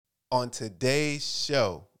On today's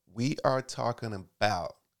show, we are talking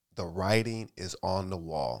about the writing is on the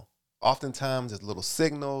wall. Oftentimes, there's little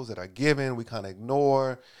signals that are given we kind of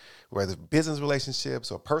ignore, whether business relationships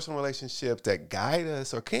or personal relationships that guide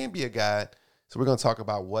us or can be a guide. So we're going to talk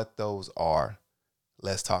about what those are.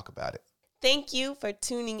 Let's talk about it. Thank you for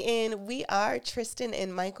tuning in. We are Tristin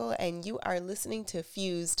and Michael, and you are listening to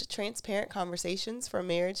Fused, transparent conversations for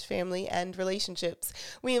marriage, family, and relationships.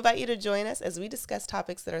 We invite you to join us as we discuss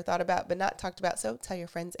topics that are thought about but not talked about. So tell your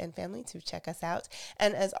friends and family to check us out.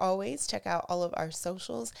 And as always, check out all of our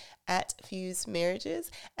socials at Fused Marriages,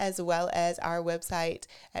 as well as our website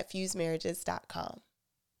at fusedmarriages.com.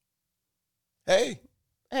 Hey.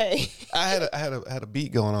 Hey. I had a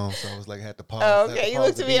beat going on, so I was like, I had to pause. Oh, okay. You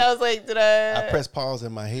looked at me. I was like, did I? I pressed pause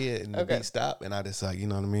in my head and the beat stopped, and I just like, you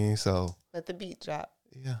know what I mean? So let the beat drop.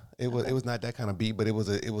 Yeah, it was not that kind of beat, but it was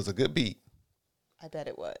a good beat. I bet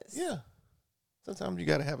it was. Yeah. Sometimes you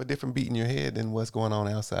got to have a different beat in your head than what's going on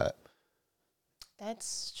outside.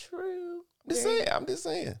 That's true. I'm just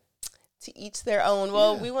saying. To each their own.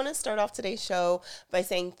 Well, we want to start off today's show by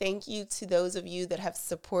saying thank you to those of you that have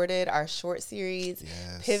supported our short series,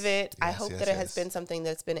 Pivot. I hope that it has been something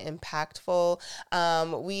that's been impactful.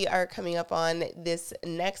 We are coming up on this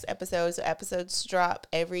next episode. So episodes drop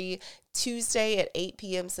every Tuesday at 8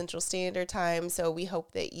 p.m. Central Standard Time. So we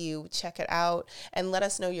hope that you check it out and let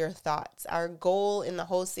us know your thoughts. Our goal in the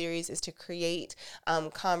whole series is to create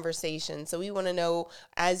conversation. So we want to know,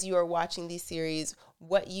 as you are watching these series,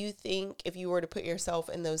 what you think if you were to put yourself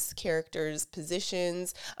in those characters'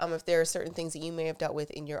 positions, if there are certain things that you may have dealt with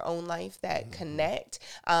in your own life that connect.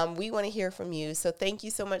 We want to hear from you. So thank you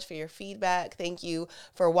so much for your feedback. Thank you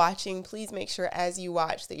for watching. Please make sure as you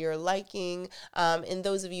watch that you're liking. And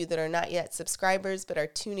those of you that are not yet subscribers but are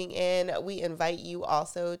tuning in, we invite you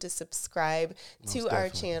also to subscribe to our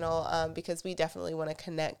channel because we definitely want to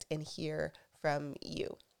connect and hear from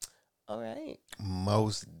you. All right.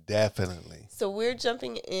 Most definitely. So we're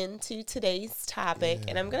jumping into today's topic,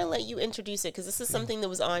 and I'm going to let you introduce it because this is something that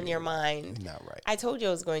was on your mind. Not right. I told you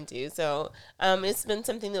I was going to. So it's been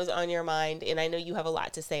something that was on your mind, and I know you have a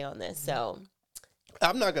lot to say on this. So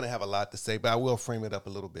I'm not going to have a lot to say, but I will frame it up a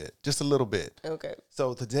little bit. Just a little bit. Okay.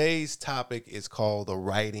 So today's topic is called The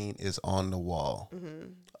Writing is on the Wall.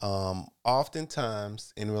 Mm-hmm.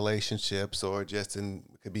 Oftentimes in relationships or just it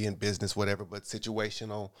could be in business, whatever, but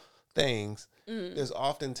situational things, there's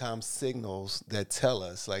oftentimes signals that tell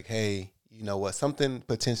us like, hey, you know what, something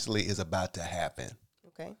potentially is about to happen.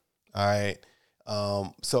 Okay. All right.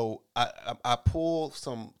 So I pull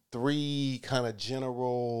some 3 kind of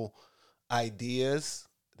general ideas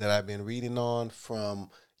that I've been reading on from,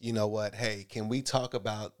 you know what, hey, can we talk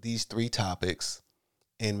about these 3 topics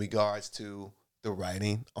in regards to the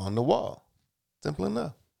writing on the wall? Simple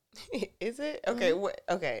enough. Is it? Okay.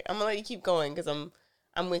 Okay. I'm going to let you keep going because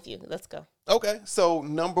I'm with you. Let's go. Okay. So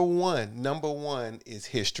number one is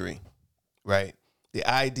history, right? The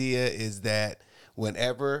idea is that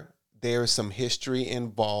whenever there's some history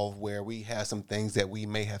involved where we have some things that we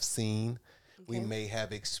may have seen, we may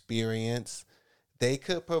have experienced, they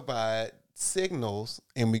could provide signals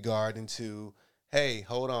in regard into, hey,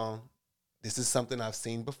 hold on, this is something I've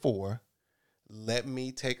seen before. Let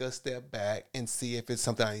me take a step back and see if it's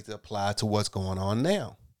something I need to apply to what's going on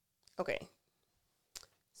now. Okay.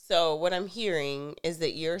 So what I'm hearing is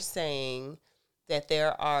that you're saying that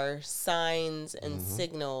there are signs and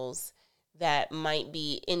signals that might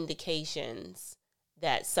be indications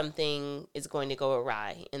that something is going to go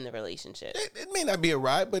awry in the relationship. It may not be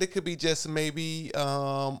awry, but it could be just maybe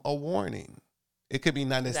a warning. It could be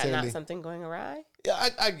not necessarily. Is that not something going awry? Yeah,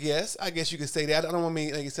 I guess you could say that. I don't want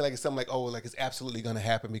me like you said, like it's something like, oh, like it's absolutely going to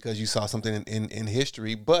happen because you saw something in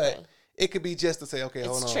history, but it could be just to say, okay,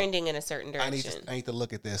 hold on. It's trending in a certain direction. I need to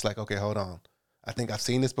look at this. Like, okay, hold on. I think I've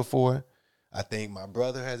seen this before. I think my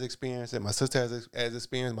brother has experienced it. My sister has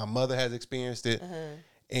experienced it. My mother has experienced it.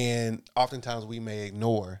 And oftentimes we may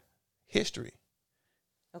ignore history.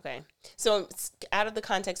 Okay. So out of the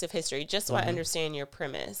context of history, just so I understand your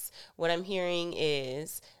premise, what I'm hearing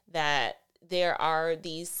is that there are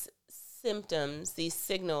these symptoms, these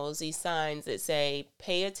signals, these signs that say,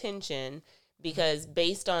 pay attention, because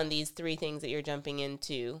based on these 3 things that you're jumping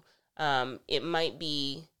into, it might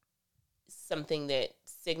be something that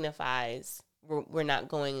signifies we're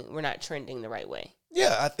not trending the right way.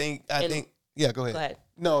 Yeah, I think. Yeah, go ahead. Go ahead.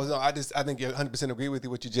 No, I think you 100% agree with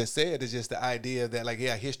you. What you just said is just the idea that, like,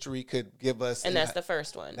 yeah, history could give us. And that's the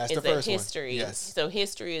first one. That's the first history. One. Yes. So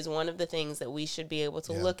history is one of the things that we should be able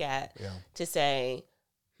to look at to say,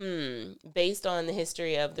 Based on the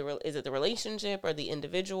history of is it the relationship or the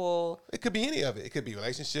individual? It could be any of it. It could be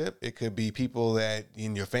relationship. It could be people that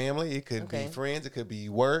in your family. It could be friends. It could be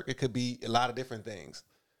work. It could be a lot of different things.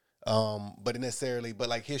 But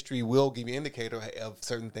like history will give you an indicator of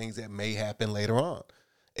certain things that may happen later on.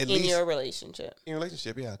 At least your relationship. In your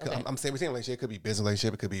relationship, yeah. Okay. I'm saying we're saying relationship. It could be business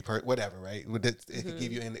relationship. It could be whatever, right? It could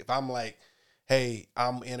give you. And if I'm like, hey,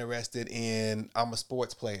 I'm interested in, I'm a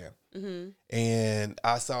sports player. And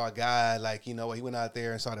I saw a guy, like, he went out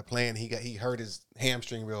there and started playing. He hurt his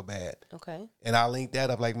hamstring real bad. Okay. And I linked that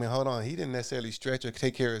up like, man, hold on. He didn't necessarily stretch or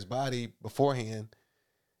take care of his body beforehand.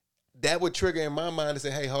 That would trigger in my mind to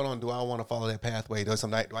say, hey, hold on. Do I want to follow that pathway? Do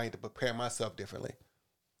I need to prepare myself differently?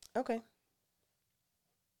 Okay.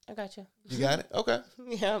 I got you. You got it? Okay.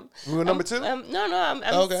 Yeah. Rule number 2? No. I'm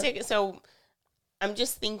okay. So I'm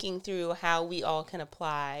just thinking through how we all can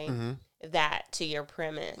apply that to your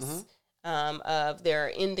premise of there are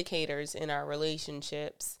indicators in our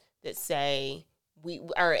relationships that say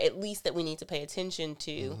or at least that we need to pay attention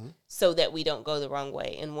to so that we don't go the wrong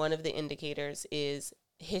way. And one of the indicators is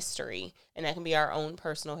history, and that can be our own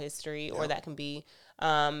personal history, or that can be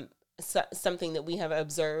something that we have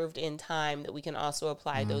observed in time that we can also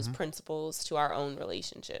apply those principles to our own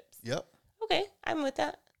relationships. Yep. Okay, I'm with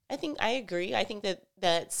that. I agree. I think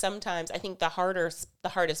that sometimes I think the hardest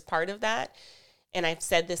part of that, and I've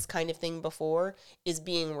said this kind of thing before, is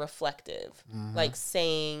being reflective. Like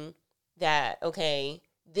saying that, okay,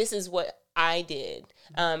 this is what I did.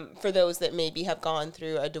 For those that maybe have gone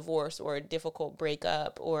through a divorce or a difficult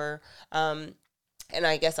breakup or and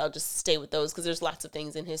I guess I'll just stay with those because there's lots of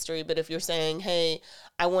things in history. But if you're saying, hey,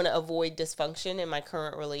 I want to avoid dysfunction in my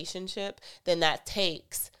current relationship, then that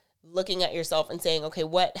takes looking at yourself and saying, okay,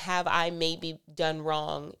 what have I maybe done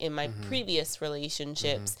wrong in my previous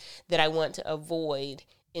relationships that I want to avoid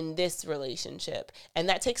in this relationship? And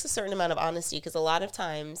that takes a certain amount of honesty because a lot of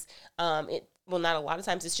times not a lot of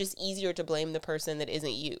times, it's just easier to blame the person that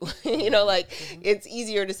isn't you. It's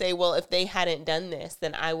easier to say, well, if they hadn't done this,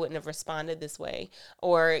 then I wouldn't have responded this way.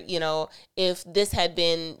 Or, if this had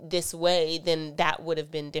been this way, then that would have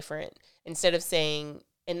been different. Instead of saying,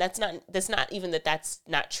 and that's not even that's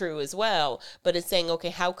not true as well, but it's saying, okay,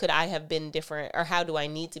 how could I have been different, or how do I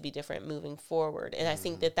need to be different moving forward? And I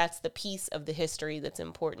think that that's the piece of the history that's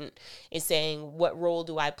important, is saying, what role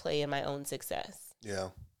do I play in my own success?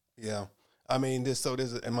 Yeah. Yeah. I mean, there's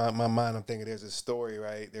in my mind, I'm thinking there's this story,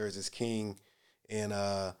 right? There was this king, and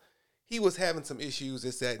he was having some issues,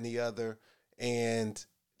 this, that, and the other, and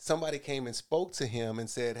somebody came and spoke to him and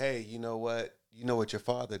said, hey, you know what your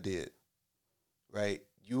father did, right?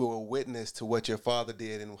 You were a witness to what your father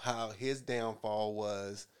did and how his downfall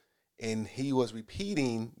was, and he was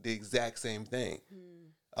repeating the exact same thing.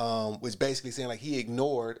 Was basically saying like he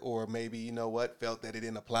ignored, or maybe, felt that it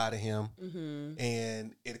didn't apply to him,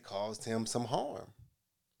 and it caused him some harm.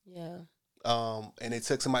 Yeah. And it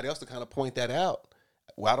took somebody else to kind of point that out.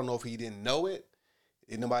 Well, I don't know if he didn't know it,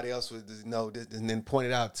 and nobody else was and then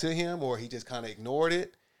pointed out to him, or he just kind of ignored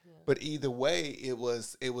it. Yeah. But either way, it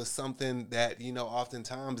was something that,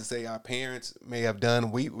 oftentimes to say our parents may have done.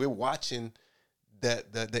 We're watching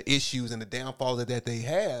the issues and the downfall that they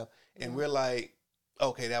have, and we're like,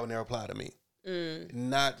 okay, that would never apply to me.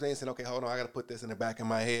 Not saying, okay, hold on, I got to put this in the back of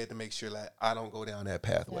my head to make sure that I don't go down that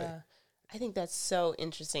pathway. Yeah. I think that's so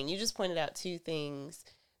interesting. You just pointed out two things.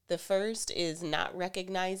 The first is not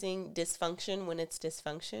recognizing dysfunction when it's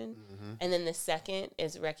dysfunction. And then the second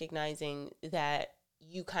is recognizing that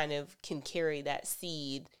you kind of can carry that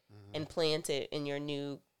seed and plant it in your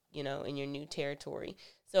new, in your new territory.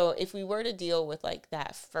 So if we were to deal with like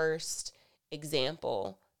that first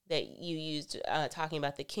example that you used, talking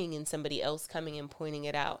about the king and somebody else coming and pointing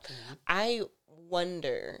it out. I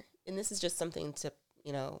wonder, and this is just something to,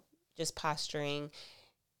 just posturing,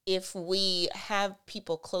 if we have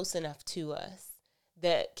people close enough to us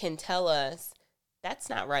that can tell us that's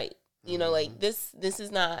not right, like this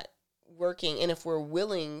is not working. And if we're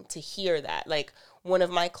willing to hear that, like one of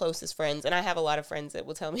my closest friends, and I have a lot of friends that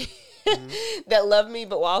will tell me that love me,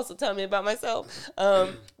 but will also tell me about myself.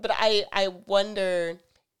 But I wonder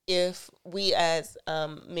if we as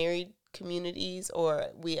married communities, or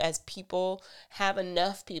we as people, have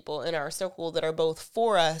enough people in our circle that are both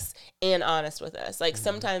for us and honest with us. Like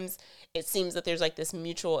sometimes it seems that there's like this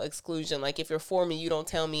mutual exclusion. Like if you're for me, you don't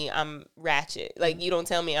tell me I'm ratchet. Like you don't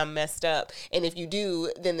tell me I'm messed up. And if you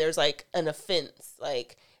do, then there's like an offense.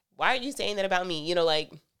 Like, why are you saying that about me?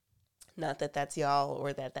 Not that that's y'all,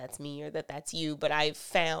 or that that's me, or that that's you, but I've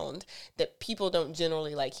found that people don't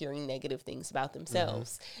generally like hearing negative things about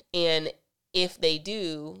themselves. And if we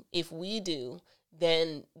do,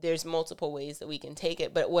 then there's multiple ways that we can take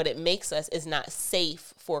it. But what it makes us is not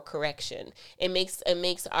safe for correction. It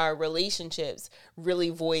makes our relationships really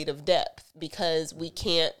void of depth because we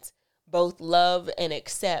can't both love and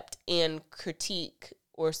accept and critique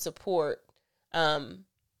or support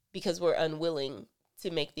because we're unwilling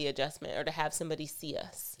to make the adjustment or to have somebody see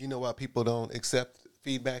us. You know why people don't accept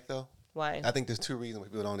feedback, though? Why? I think there's 2 reasons why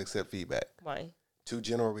people don't accept feedback. Why? 2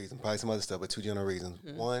 general reasons. Probably some other stuff, but 2 general reasons.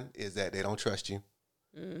 Mm-hmm. 1 is that they don't trust you.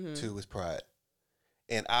 Mm-hmm. 2 is pride.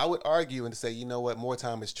 And I would argue and say, you know what? More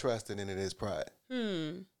time is trust than it is pride.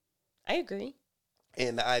 I agree.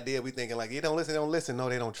 And the idea we thinking like, they don't listen. No,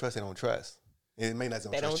 they don't trust. It may not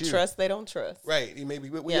they don't trust. They don't trust. Right.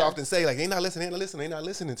 We often say like, they not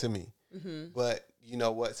listening to me. Mm-hmm. But you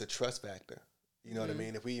know what? It's a trust factor. You know what I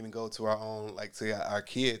mean? If we even go to our own, like say our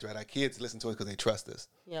kids, right? Our kids listen to us because they trust us.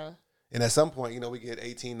 Yeah. And at some point, we get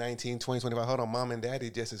 18, 19, 20, 25. Hold on, mom and daddy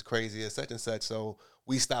just as crazy as such and such. So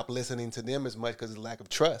we stop listening to them as much because of lack of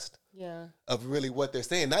trust. Yeah. Of really what they're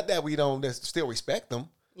saying. Not that we don't still respect them.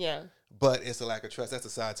 Yeah. But it's a lack of trust. That's a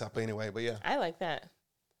side topic anyway. But yeah. I like that.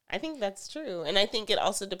 I think that's true. And I think it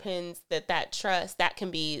also depends that trust, that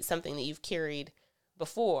can be something that you've carried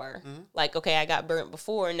before. Mm-hmm. Like, okay, I got burnt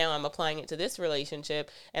before. Now I'm applying it to this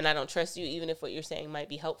relationship and I don't trust you even if what you're saying might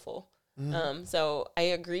be helpful. Mm-hmm. So I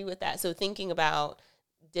agree with that. So thinking about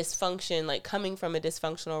dysfunction, like coming from a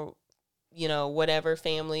dysfunctional, whatever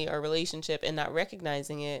family or relationship and not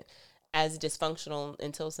recognizing it as dysfunctional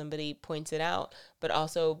until somebody points it out, but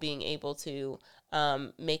also being able to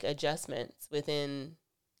make adjustments within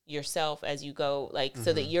yourself as you go, like,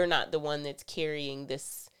 so that you're not the one that's carrying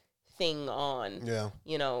this thing on. Yeah.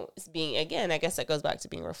 It's being, again, I guess that goes back to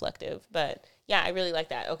being reflective. But yeah, I really like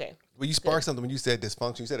that. Okay. Well, you sparked something when you said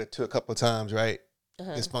dysfunction. You said it a couple of times, right?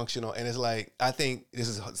 Uh-huh. Dysfunctional. And it's like, I think this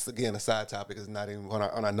is, again, a side topic. It's not even on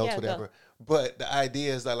our notes, whatever. Go. But the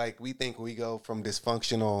idea is that, like, we think we go from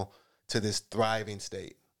dysfunctional to this thriving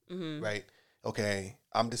state, right? Okay,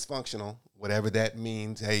 I'm dysfunctional, whatever that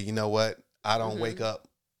means. Hey, you know what? I don't wake up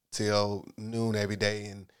till noon every day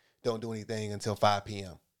and don't do anything until 5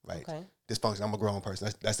 p.m., right? Okay. Dysfunctional. I'm a grown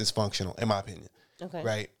person. That's dysfunctional, in my opinion. Okay.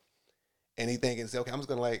 Right? And he thinking, okay, I'm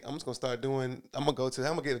gonna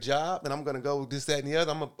get a job and I'm gonna go this, that, and the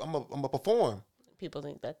other. I'm gonna perform. People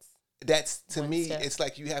think that's to me, step. It's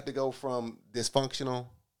like you have to go from dysfunctional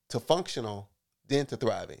to functional, then to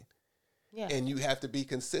thriving. Yeah. And you have to be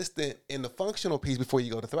consistent in the functional piece before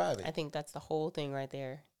you go to thriving. I think that's the whole thing right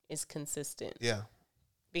there, is consistent. Yeah.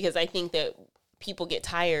 Because I think that people get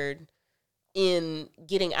tired in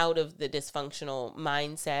getting out of the dysfunctional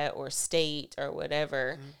mindset or state or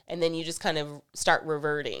whatever, and then you just kind of start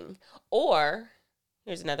reverting. Or,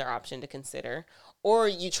 here's another option to consider, or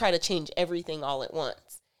you try to change everything all at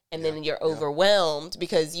once. And then you're overwhelmed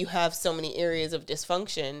because you have so many areas of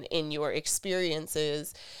dysfunction in your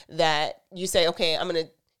experiences that you say, okay, I'm going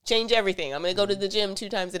to change everything. I'm going to go to the gym 2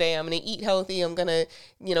 times a day. I'm going to eat healthy. I'm going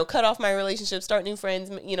to, cut off my relationship, start new friends,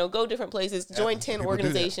 go different places, join 10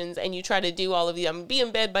 organizations, and you try to do all of these. I'm going to be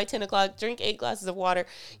in bed by 10 o'clock, drink 8 glasses of water,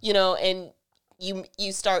 and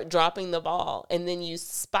you start dropping the ball, and then you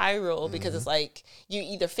spiral because it's like you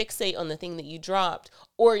either fixate on the thing that you dropped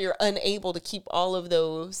or you're unable to keep all of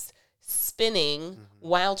those spinning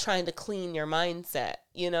while trying to clean your mindset,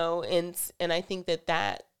 and I think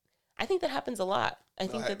that happens a lot. I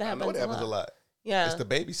know that happens a lot. Yeah. It's the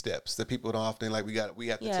baby steps that people don't often we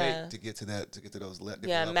have to take to get to that, to get to those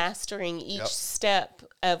levels. Mastering each step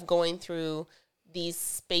of going through these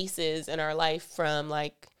spaces in our life from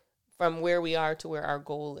where we are to where our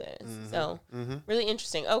goal is. So really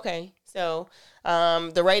interesting. Okay. So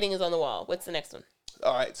the writing is on the wall. What's the next one?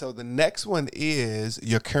 All right. So the next one is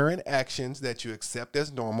your current actions that you accept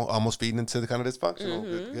as normal, almost feeding into the kind of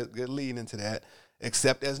dysfunctional, good lead into that.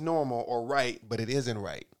 Accept as normal or right, but it isn't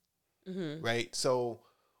right. Right. So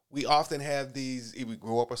we often have these, if we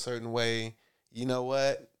grow up a certain way, you know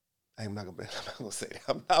what? I'm not gonna say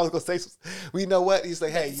that. I was gonna say, you know what? He's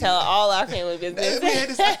like, hey, tell all our family business.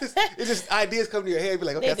 It's just ideas come to your head. Be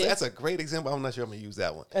like, okay, that's a great example. I'm not sure I'm gonna use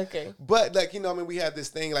that one. Okay. But we have this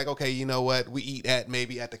thing like, okay, you know what? We eat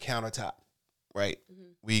maybe at the countertop, right?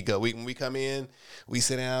 We when we come in, we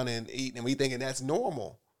sit down and eat, and we thinking that's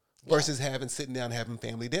normal, versus sitting down having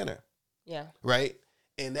family dinner. Yeah. Right.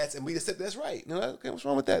 And we just said that's right. Okay, what's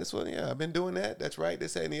wrong with that? I've been doing that. That's right.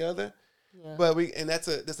 This, that, and the other. Yeah. But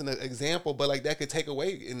that's an example, but that could take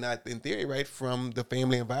away in theory, right, from the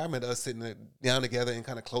family environment, us sitting down together and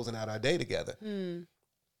kind of closing out our day together.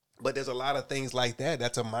 But there's a lot of things like that.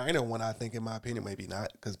 That's a minor one, I think, in my opinion. Maybe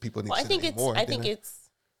not, because people need to sit more. I think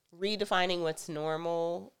it's redefining what's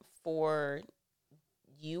normal for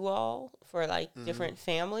you all for like different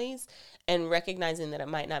families, and recognizing that it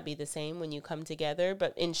might not be the same when you come together,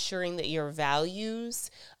 but ensuring that your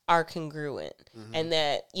values are congruent and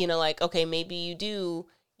that, you know, like, okay, maybe you do,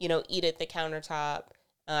 you know, eat at the countertop,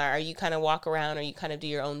 or you kind of walk around, or you kind of do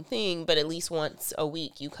your own thing, but at least once a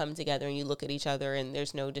week you come together and you look at each other and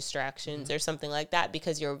there's no distractions or something like that,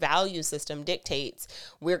 because your value system dictates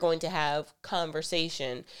we're going to have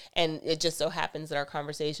conversation. And it just so happens that our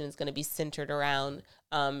conversation is going to be centered around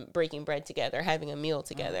breaking bread together, having a meal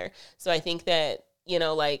together. So I think that, you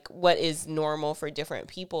know, like what is normal for different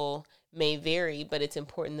people may vary, but it's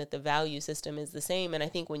important that the value system is the same. And I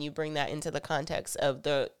think when you bring that into the context of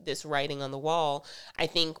this writing on the wall, I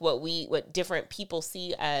think what different people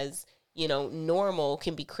see as, you know, normal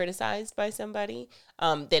can be criticized by somebody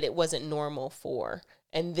that it wasn't normal for.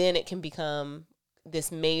 And then it can become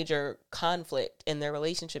this major conflict in their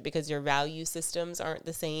relationship because your value systems aren't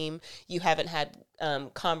the same. You haven't had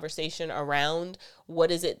conversation around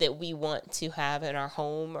what is it that we want to have in our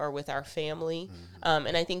home or with our family.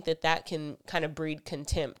 And I think that can kind of breed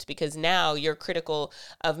contempt, because now you're critical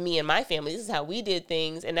of me and my family. This is how we did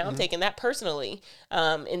things. And now I'm taking that personally,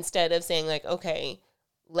 instead of saying like, okay,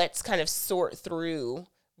 let's kind of sort through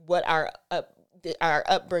what our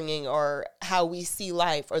upbringing or how we see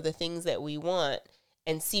life or the things that we want,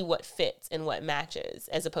 and see what fits and what matches,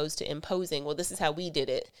 as opposed to imposing, well, this is how we did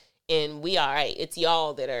it and we all right. It's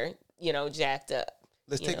y'all that are, you know, jacked up.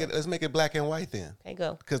 Let's make it black and white then. Okay,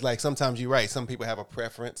 go. Because like sometimes you're right. Some people have a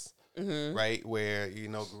preference, right? Where, you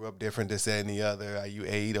know, grew up different, this, that, and the other. How you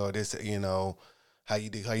ate, or this, you know, how you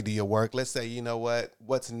do your work. Let's say, you know what,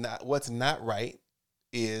 what's not right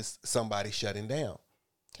is somebody shutting down.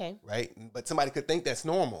 Okay. Right. But somebody could think that's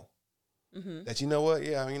normal. That, you know what,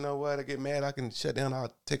 yeah, you know what, I get mad, I can shut down,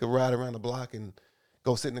 I'll take a ride around the block and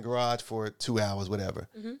go sit in the garage for 2 hours, whatever.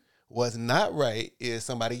 What's not right is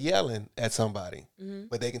somebody yelling at somebody,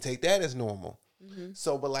 but they can take that as normal.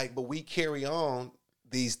 So, but we carry on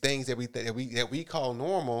these things that we call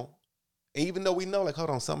normal, even though we know, like,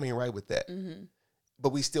 hold on, something ain't right with that.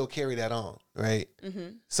 But we still carry that on, right?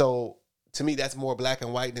 So to me, that's more black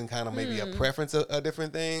and white than kind of maybe a preference of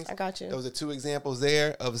different things. I got you. Those are two examples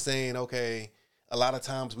there of saying, okay, a lot of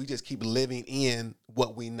times we just keep living in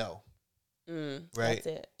what we know. Right? That's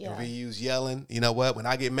it. Yeah. If we use yelling, you know what? When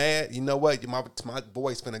I get mad, you know what? My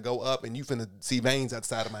voice finna go up and you finna see veins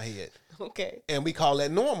outside of my head. Okay. And we call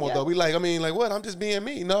that normal, though. We like, I mean, like, what? I'm just being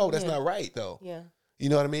me. No, that's not right, though. Yeah. You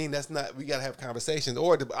know what I mean? That's not, we got to have conversations.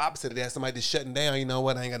 Or the opposite of that, somebody just shutting down, you know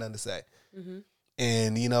what? I ain't got nothing to say.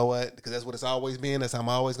 And you know what? Because that's what it's always been. That's how I'm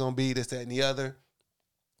always going to be, this, that, and the other.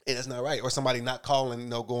 And it's not right. Or somebody not calling, you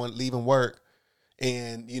know, leaving work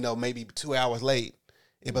and, you know, maybe 2 hours late.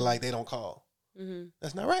 It be like they don't call.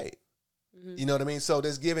 That's not right. You know what I mean? So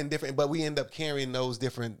there's giving different, but we end up carrying those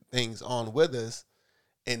different things on with us.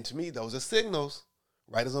 And to me, those are signals.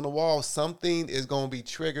 Writers on the wall, something is going to be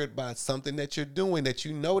triggered by something that you're doing that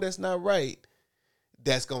you know that's not right.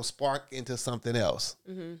 That's going to spark into something else.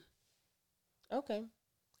 Okay.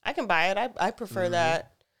 I can buy it. I prefer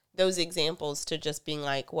those examples to just being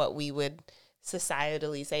like what we would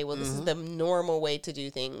societally say, well, this is the normal way to do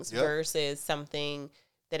things versus something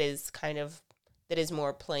that is that is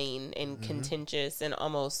more plain and contentious and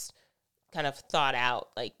almost kind of thought out.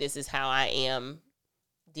 Like, this is how I am,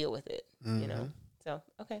 deal with it, you know? So,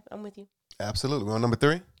 okay, I'm with you. Absolutely. We're on number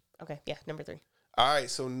 3? Okay, yeah, number 3. All right,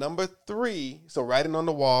 so number 3, so writing on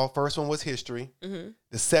the wall, first one was history.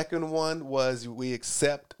 The second one was we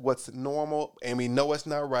accept what's normal and we know it's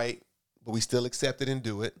not right, but we still accept it and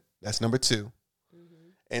do it. That's number 2.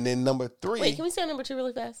 And then number 3. Wait, can we say number 2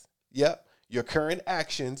 really fast? Yep. Your current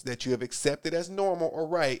actions that you have accepted as normal or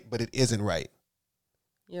right, but it isn't right.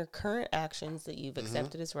 Your current actions that you've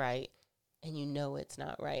accepted as right, and you know it's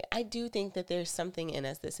not right. I do think that there's something in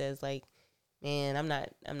us that says, like, man, I'm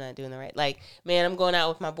not doing the right. Like, man, I'm going out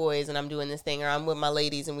with my boys and I'm doing this thing, or I'm with my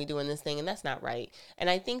ladies and we doing this thing, and that's not right. And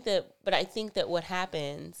I think that what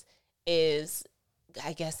happens is,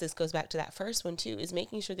 I guess this goes back to that first one too, is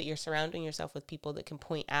making sure that you're surrounding yourself with people that can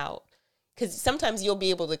point out. Because sometimes you'll be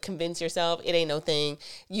able to convince yourself it ain't no thing.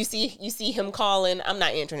 You see him calling, I'm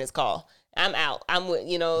not answering his call. I'm out. I'm with,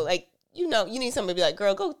 you know, like, you know, you need somebody to be like,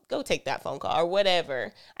 girl, go take that phone call or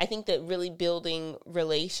whatever. I think that really building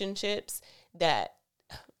relationships that,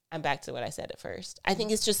 I'm back to what I said at first. I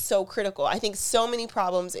think it's just so critical. I think so many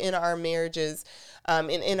problems in our marriages,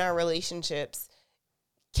 in our relationships,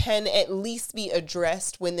 can at least be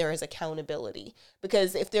addressed when there is accountability.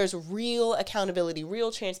 Because if there's real accountability, real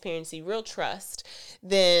transparency, real trust,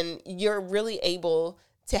 then you're really able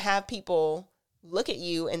to have people look at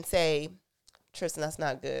you and say, Tristin, that's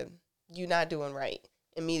not good. You're not doing right.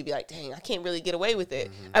 and me to be like, dang, I can't really get away with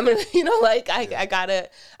it. I'm gonna, you know, like I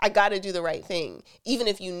gotta do the right thing, even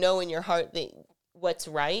if you know in your heart that what's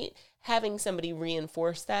right. Having somebody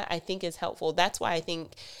reinforce that, I think, is helpful. That's why I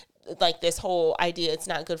think, like, this whole idea, it's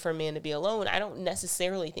not good for a man to be alone. I don't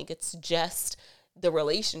necessarily think it's just the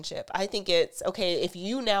relationship. I think it's, okay, if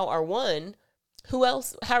you now are one, who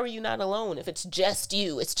else, how are you not alone? If it's just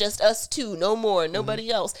you, it's just us two, no more, nobody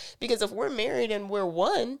else. Because if we're married and we're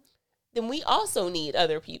one, then we also need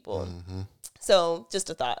other people. So just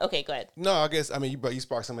a thought. Okay, go ahead. No, I guess, I mean, you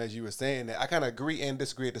sparked something as you were saying that. I kind of agree and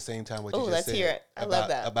disagree at the same time what you just said. Let's hear it. I love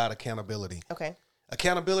that. About accountability. Okay.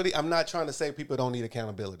 Accountability, I'm not trying to say people don't need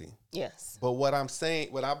accountability. Yes. But what I'm saying,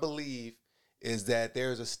 what I believe is that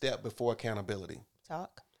there's a step before accountability.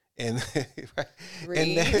 Talk. And,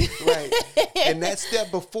 Read. And that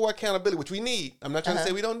step before accountability, which we need. I'm not trying to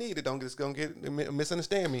say we don't need it. Don't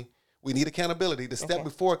misunderstand me. We need accountability. The step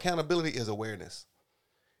before accountability is awareness.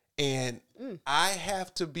 And I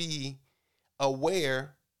have to be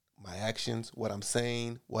aware my actions, what I'm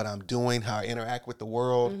saying, what I'm doing, how I interact with the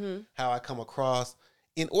world, how I come across,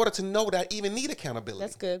 in order to know that I even need accountability.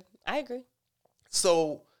 That's good. I agree.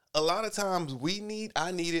 So a lot of times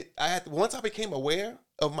once I became aware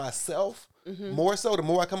of myself, more so, the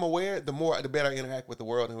more I come aware, the better I interact with the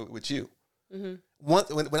world and with you.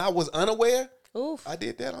 Once when I was unaware, oof. I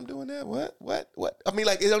did that. I'm doing that. What? I mean,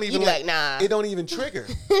 like, it don't even nah. It don't even trigger.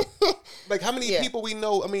 Like, how many people we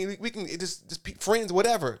know? I mean, we can just friends,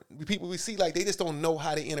 whatever. People we see, like, they just don't know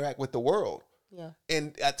how to interact with the world. Yeah.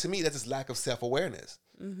 And to me, that's just lack of self-awareness.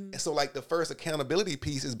 And so, like, the first accountability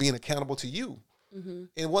piece is being accountable to you.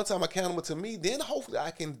 And once I'm accountable to me, then hopefully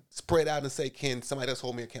I can spread out and say, can somebody else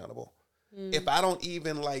hold me accountable? If I don't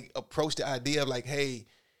even, like, approach the idea of, like, hey,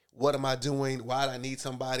 what am I doing? Why do I need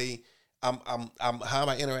somebody? I'm how am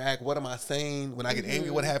I interact? What am I saying? When I get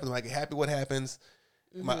angry, what happens? When I get happy, what happens?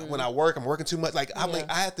 When I work, I'm working too much. Like, I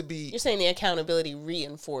have to be. You're saying the accountability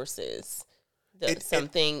reinforces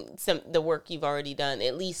the work you've already done,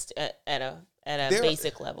 at least at a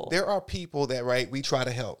basic level. There are people that we try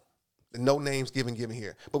to help. No names given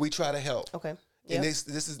here, but we try to help. Okay. And this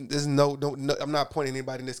is no. I'm not pointing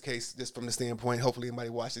anybody in this case just from the standpoint. Hopefully, anybody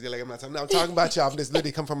watches it. Like, I'm not talking about y'all. This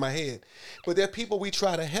literally come from my head. But there are people we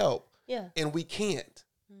try to help. Yeah. And we can't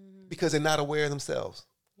because they're not aware of themselves.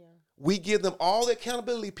 Yeah. We give them all the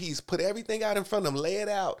accountability piece, put everything out in front of them, lay it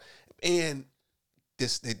out, and they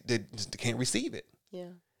just can't receive it. Yeah.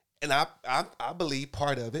 And I believe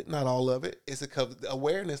part of it, not all of it, is because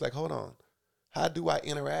awareness. Like, hold on, how do I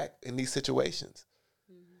interact in these situations?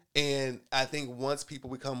 And I think once people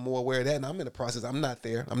become more aware of that, and I'm in the process, I'm not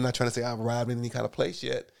there. I'm not trying to say I've arrived in any kind of place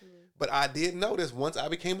yet, but I did notice once I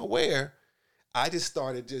became aware, I just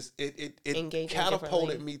started it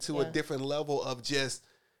catapulted me to a different level of just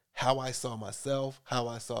how I saw myself, how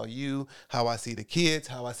I saw you, how I see the kids,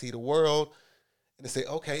 how I see the world. And to say,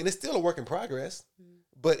 okay, and it's still a work in progress,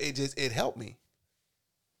 but it helped me.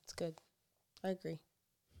 It's good. I agree.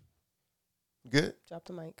 Good? Drop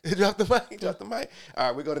the mic. Drop the mic. All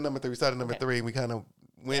right, we go to number 3. We started number 3, and we kind of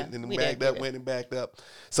went and backed up.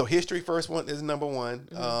 So history, first one, is number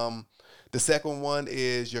 1. The second one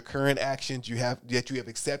is your current actions you have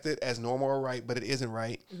accepted as normal or right, but it isn't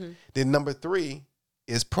right. Then number 3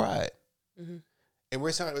 is pride. And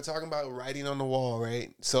we're talking about writing on the wall,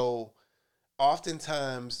 right? So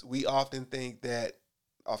oftentimes we often think that,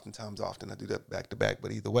 I do that back to back,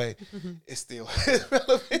 but either way, it's still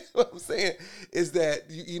relevant. What I'm saying is that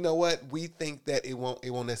you know what, we think that it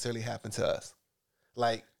won't necessarily happen to us.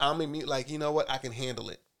 Like, I'm immune. Like, you know what, I can handle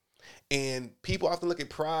it. And people often look at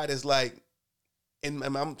pride as like, and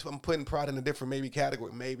I'm putting pride in a different maybe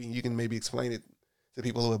category. Maybe you can maybe explain it to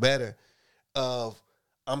people who are better. Of,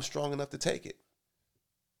 I'm strong enough to take it.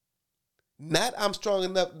 Not I'm strong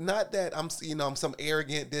enough. Not that I'm some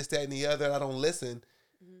arrogant this, that, and the other. I don't listen.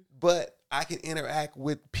 But I can interact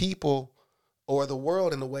with people or the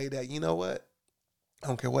world in a way that, you know what, I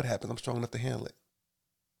don't care what happens. I'm strong enough to handle it.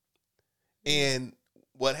 And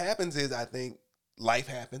what happens is, I think life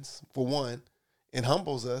happens, for one, and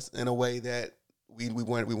humbles us in a way that we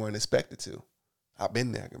weren't expected to. I've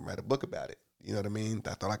been there. I can write a book about it. You know what I mean?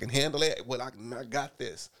 I thought I can handle it. Well, I got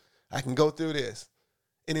this. I can go through this.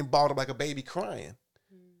 And then balled up like a baby crying.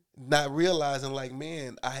 Not realizing, like,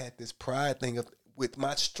 man, I had this pride thing with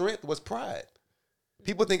my strength was pride.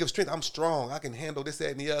 People think of strength, I'm strong. I can handle this,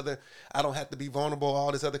 that, and the other. I don't have to be vulnerable,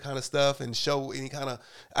 all this other kind of stuff, and show any kind of,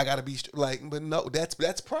 I got to be like, but no,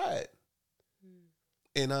 that's pride.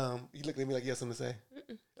 And you look at me like you have something to say?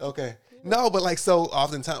 Okay. No, but like, so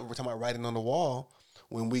oftentimes we're talking about writing on the wall.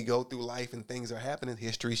 When we go through life and things are happening,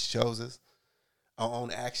 history shows us, our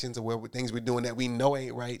own actions or things we're doing that we know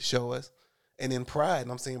ain't right show us. And then pride,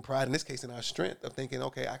 and I'm saying pride in this case in our strength of thinking,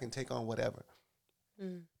 okay, I can take on whatever.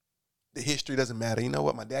 Mm. The history doesn't matter. You know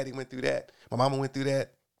what? My daddy went through that. My mama went through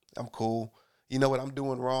that. I'm cool. You know what? I'm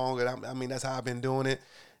doing wrong. And I mean, that's how I've been doing it.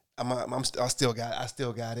 I still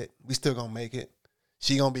got it. We still gonna make it.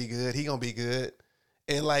 She gonna be good. He gonna be good.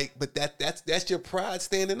 And like, but that's your pride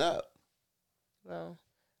standing up. Well,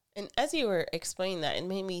 and as you were explaining that, it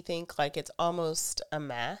made me think like it's almost a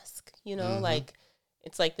mask. You know, like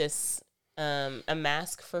it's like this a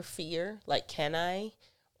mask for fear. Like, can I?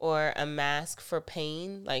 Or a mask for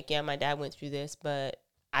pain. Like, yeah, my dad went through this, but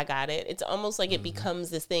I got it. It's almost like it becomes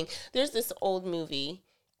this thing. There's this old movie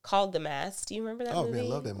called The Mask. Do you remember that movie? Oh, man,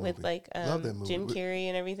 love that movie. With, like, Jim Carrey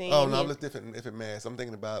and everything. Oh, no, I'm just different Mask. I'm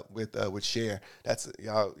thinking about with Cher. That's,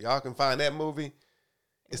 y'all can find that movie.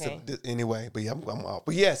 It's anyway, but yeah, I'm off.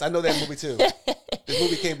 But yes, I know that movie too. This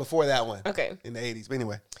movie came before that one. Okay. In the 80s. But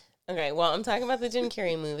anyway. Okay, well, I'm talking about the Jim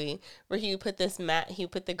Carrey movie where he would put he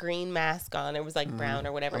would put the green mask on. It was like brown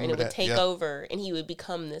or whatever, and it would take over, and he would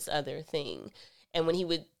become this other thing. And when he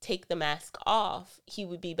would take the mask off, he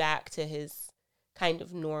would be back to his kind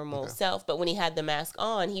of normal self. But when he had the mask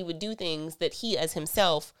on, he would do things that he, as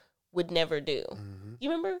himself, would never do. You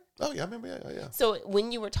remember? Oh, yeah, I remember. Yeah. So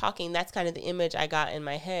when you were talking, that's kind of the image I got in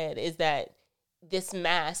my head, is that this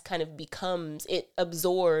mask kind of it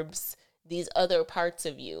absorbs these other parts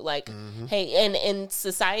of you. Like, hey, and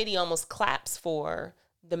society almost claps for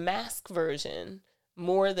the mask version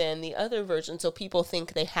more than the other version. So people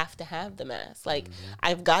think they have to have the mask. Like,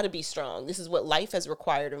 I've got to be strong. This is what life has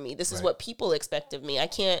required of me. This is what people expect of me. I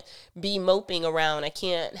can't be moping around. I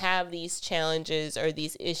can't have these challenges or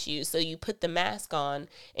these issues. So you put the mask on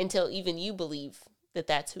until even you believe that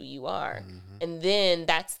that's who you are. And then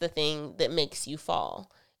that's the thing that makes you fall.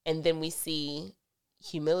 And then we see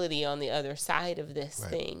humility on the other side of this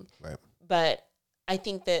thing. Right. But I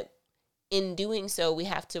think that in doing so, we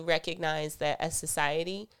have to recognize that as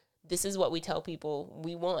society, this is what we tell people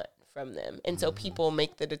we want from them. And so people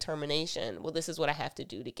make the determination, well, this is what I have to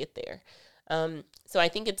do to get there. So I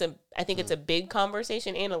think it's a big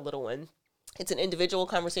conversation and a little one. It's an individual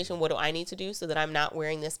conversation. What do I need to do so that I'm not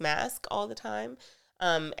wearing this mask all the time?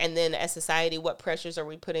 And then as society, what pressures are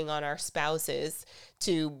we putting on our spouses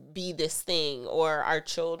to be this thing, or our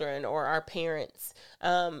children or our parents?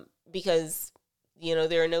 Because, you know,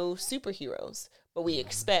 there are no superheroes, but we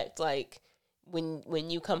expect, like, when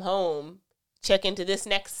you come home, check into this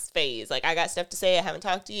next phase. Like, I got stuff to say, I haven't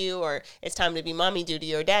talked to you, or it's time to be mommy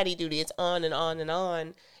duty or daddy duty. It's on and on and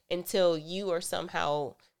on until you are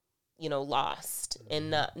somehow, you know, lost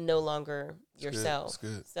and no longer yourself.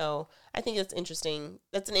 Good. So I think it's interesting.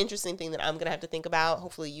 That's an interesting thing that I'm going to have to think about.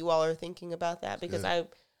 Hopefully you all are thinking about that, because I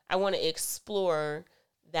want to explore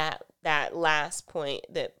that last point,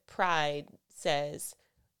 that pride says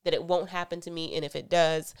that it won't happen to me. And if it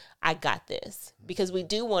does, I got this. Because we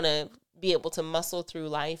do want to be able to muscle through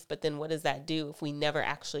life. But then what does that do if we never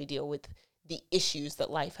actually deal with the issues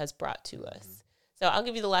that life has brought to us? So I'll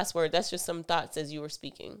give you the last word. That's just some thoughts as you were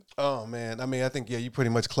speaking. Oh, man. I mean, I think, you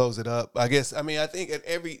pretty much close it up. I guess, I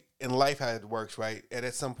think in life how it works, right? And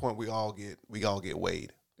at some point we all get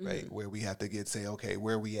weighed, right? Where we have to say, okay,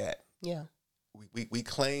 where are we at? Yeah. We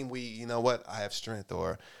claim you know what, I have strength,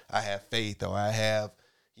 or I have faith, or I have,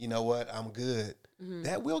 you know what, I'm good.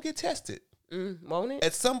 That will get tested. Won't it?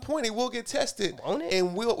 At some point it will get tested. Won't it?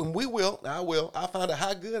 And I'll find out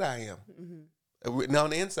how good I am. Now on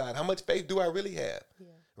the inside, how much faith do I really have? Yeah.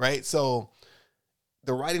 Right? So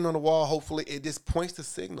the writing on the wall, hopefully it just points to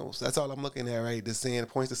signals. That's all I'm looking at, right? Just saying, it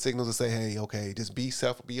points to signals to say, hey, okay, just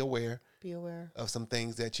be aware. Be aware of some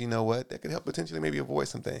things that, you know what, that could help potentially maybe avoid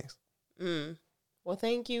some things. Well,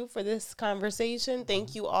 thank you for this conversation.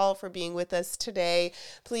 Thank you all for being with us today.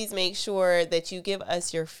 Please make sure that you give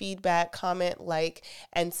us your feedback, comment, like,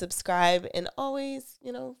 and subscribe. And always,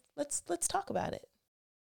 you know, let's talk about it.